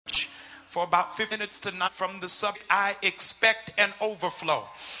for about 50 minutes tonight from the subject, I expect an overflow.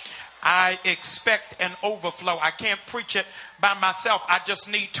 I expect an overflow. I can't preach it by myself. I just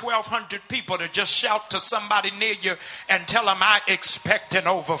need 1,200 people to just shout to somebody near you and tell them I expect an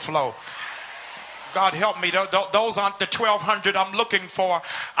overflow. God help me. Those aren't the 1,200 I'm looking for.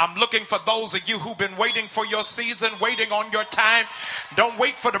 I'm looking for those of you who've been waiting for your season, waiting on your time. Don't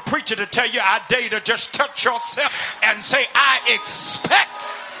wait for the preacher to tell you I dare to just touch yourself and say, I expect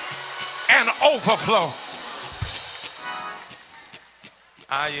an overflow.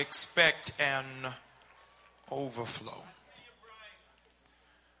 I expect an overflow.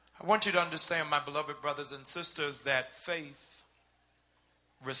 I want you to understand, my beloved brothers and sisters, that faith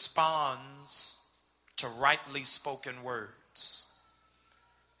responds to rightly spoken words.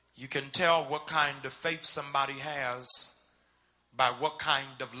 You can tell what kind of faith somebody has by what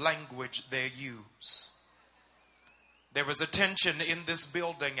kind of language they use. There is a tension in this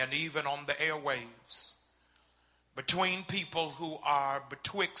building and even on the airwaves between people who are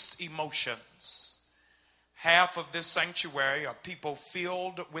betwixt emotions. Half of this sanctuary are people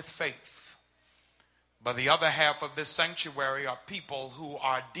filled with faith, but the other half of this sanctuary are people who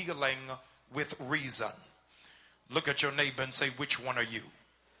are dealing with reason. Look at your neighbor and say, which one are you?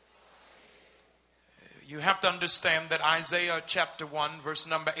 You have to understand that Isaiah chapter 1 verse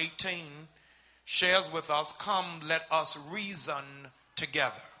number 18 shares with us, come, let us reason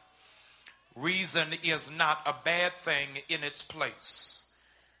together. Reason is not a bad thing in its place,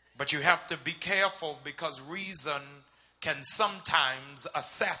 but you have to be careful because reason can sometimes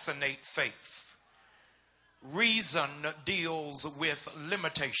assassinate faith. Reason deals with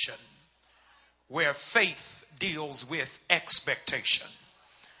limitation, where faith deals with expectation.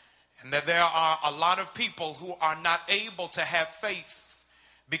 And that there are a lot of people who are not able to have faith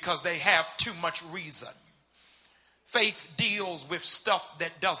because they have too much reason. Faith deals with stuff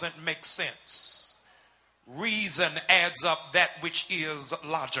that doesn't make sense. Reason adds up that which is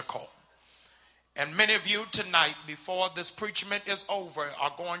logical. And many of you tonight, before this preachment is over,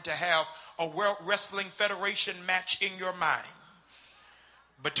 are going to have a World Wrestling Federation match in your mind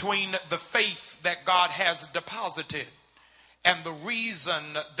between the faith that God has deposited and the reason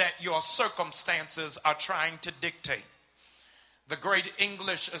that your circumstances are trying to dictate. The great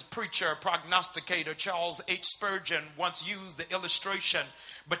English preacher, prognosticator Charles H. Spurgeon once used the illustration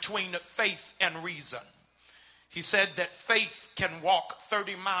between faith and reason. He said that faith can walk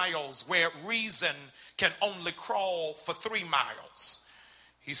 30 miles where reason can only crawl for 3 miles.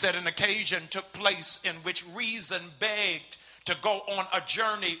 He said an occasion took place in which reason begged to go on a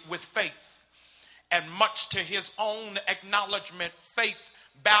journey with faith. And much to his own acknowledgement, faith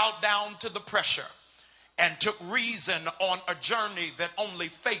bowed down to the pressure and took reason on a journey that only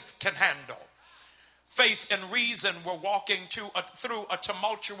faith can handle. Faith and reason were walking through a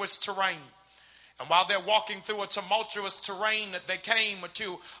tumultuous terrain. And while they're walking through a tumultuous terrain, they came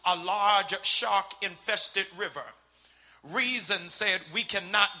to a large shark-infested river. Reason said, we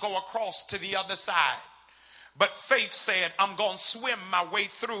cannot go across to the other side. But faith said, I'm going to swim my way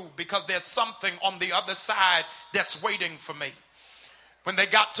through because there's something on the other side that's waiting for me. When they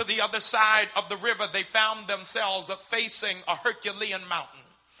got to the other side of the river, they found themselves facing a Herculean mountain.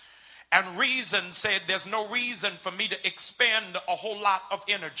 And reason said, there's no reason for me to expend a whole lot of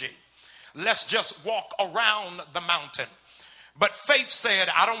energy. Let's just walk around the mountain. But faith said,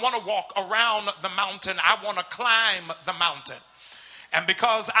 I don't want to walk around the mountain. I want to climb the mountain. And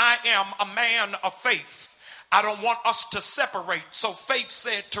because I am a man of faith, I don't want us to separate. So faith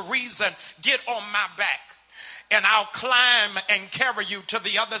said to reason, get on my back and I'll climb and carry you to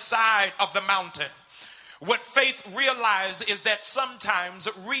the other side of the mountain. What faith realized is that sometimes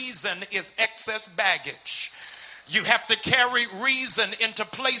reason is excess baggage. You have to carry reason into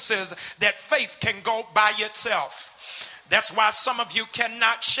places that faith can go by itself. That's why some of you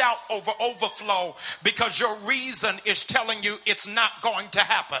cannot shout over overflow, because your reason is telling you it's not going to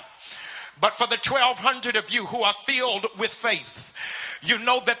happen. But for the 1,200 of you who are filled with faith, you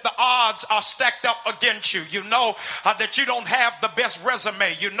know that the odds are stacked up against you. You know that you don't have the best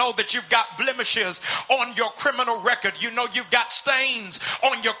resume. You know that you've got blemishes on your criminal record. You know you've got stains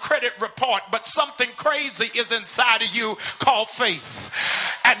on your credit report. But something crazy is inside of you called faith.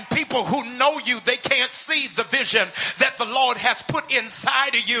 And people who know you, they can't see the vision that the Lord has put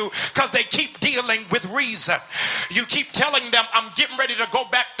inside of you because they keep dealing with reason. You keep telling them, I'm getting ready to go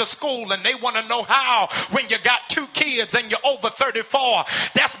back to school, and they want to know how when you got 2 kids and you're over 34.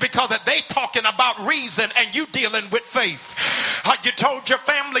 That's because they talking about reason and you dealing with faith. You told your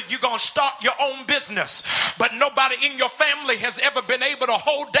family you're going to start your own business, but nobody in your family has ever been able to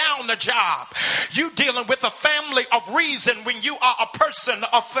hold down the job. You dealing with a family of reason when you are a person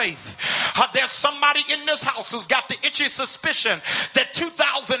of faith. There's somebody in this house who's got the itchy suspicion that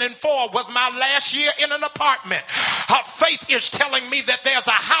 2004 was my last year in an apartment. Faith is telling me that there's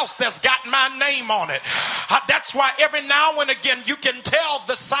a house that's got my name on it. That's why every now and again you can tell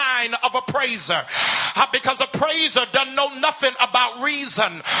the sign of a praiser, because a praiser doesn't know nothing about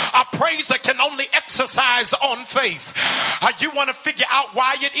reason. A praiser can only exercise on faith. You want to figure out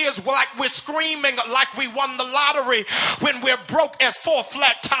why it is like we're screaming like we won the lottery when we're broke as 4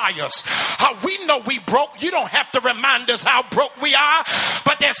 flat tires. We know we broke. You don't have to remind us how broke we are,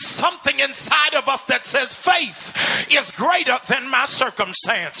 but there's something inside of us that says faith is greater than my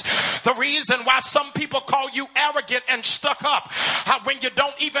circumstance. The reason why some people call you arrogant and stuck up when you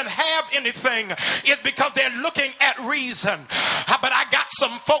don't even have anything is because they're looking at reason. But I got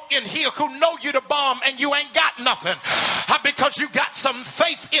some folk in here who know you the bomb and you ain't got nothing, because you got some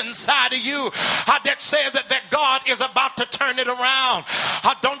faith inside of you that says that God is about to turn it around.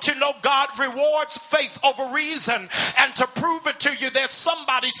 Don't you know God rewards faith over reason? And to prove it to you, there's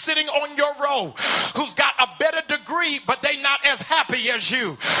somebody sitting on your row who's got a better degree, but they not as happy as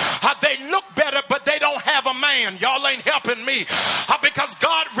you. They look better, but they don't have a man. Y'all ain't helping me, because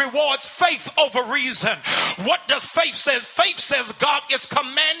God rewards faith over reason. What does faith say? Faith says God is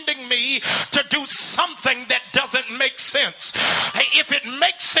commanding me to do something that doesn't make sense. Hey, if it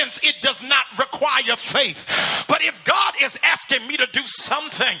makes sense, it does not require faith. But if God is asking me to do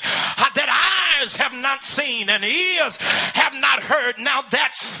something that eyes have not seen and ears have not heard, now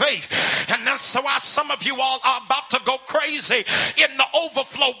that's faith. And that's why some of you all are about to go crazy in the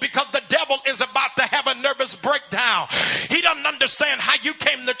overflow, because the devil is about to have a nervous breakdown. He doesn't understand how you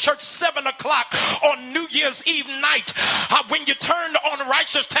came to church 7 o'clock on New Year's Eve night. When you turned on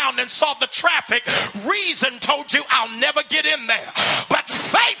Righteoustown and saw the traffic, reason told you I'll never get in there. But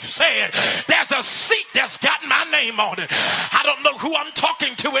faith said there's a seat that's got my name on it. I don't know who I'm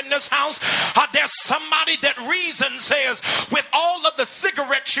talking to in this house. There's somebody that reason says with all of the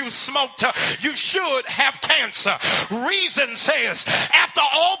cigarettes you smoked, you should have cancer. Reason says after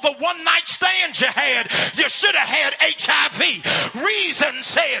all the one night stands you had, you should have had HIV. Reason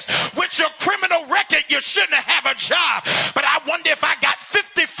says with your criminal record, you shouldn't have a job. But I wonder if I got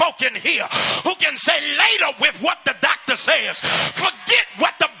 50 folk in here who can say later with what the doctor says, forget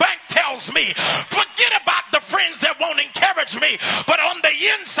what the bank tells me, forget about the friends that won't encourage me, but on the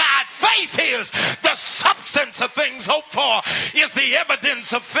inside, faith is the substance of things hoped for, is the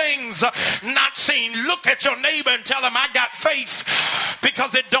evidence of things not seen. Look at your neighbor and tell him, I got faith,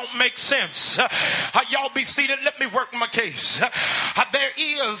 because it don't make sense. Y'all be seated. Let me work my case. There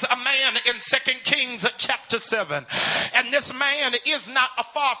is a man in 2 Kings chapter 7, and this man is not a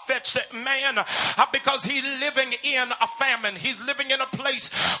far-fetched man, because he's living in a famine. He's living in a place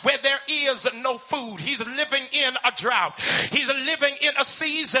where there is no food. He's living in a drought. He's living in a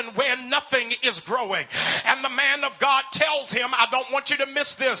season where nothing is growing. And the man of God tells him, I don't want you to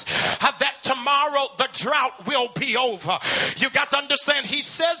miss this, that tomorrow the drought will be over. You got to understand, he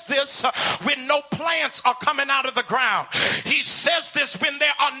says this when no plants are coming out of the ground. He says this when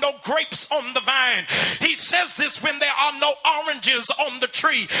there are no grapes on the vine. He says this when there are no oranges on the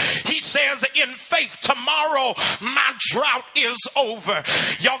tree. He says in faith, tomorrow my drought is over.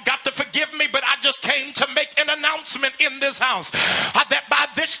 Y'all got to forgive me, but I just came to make an announcement in this house that by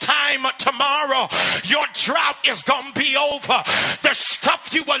this time tomorrow your drought is gonna be over. The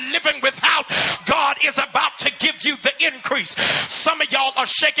stuff you were living without, God is about to give you the increase. Some of y'all are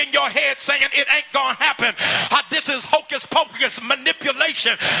shaking your head saying it ain't gonna happen. This is hocus pocus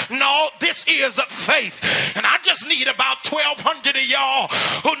manipulation. No, this is faith. And I just need about 1,200 of y'all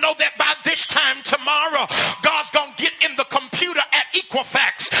who know that by this time tomorrow God's gonna get in the computer at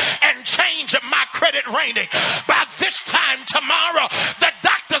Equifax and change my credit rating. By this time tomorrow the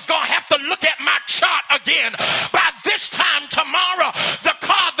doctor's gonna have to look at my chart again. By this time tomorrow the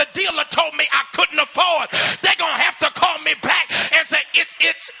car the dealer told me I couldn't afford, they're gonna have to call me back and say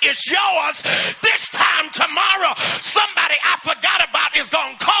it's yours. This time tomorrow somebody I forgot about is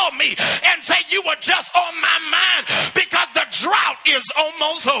gonna call me and say you were just on my mind, because the drought is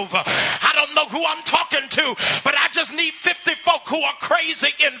almost over. I don't know who I'm talking to, but I just need 50 folk who are crazy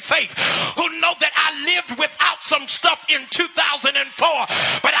in faith, who know that I lived without some stuff in 2004,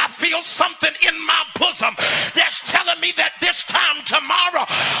 but I feel something in my bosom that's telling me that this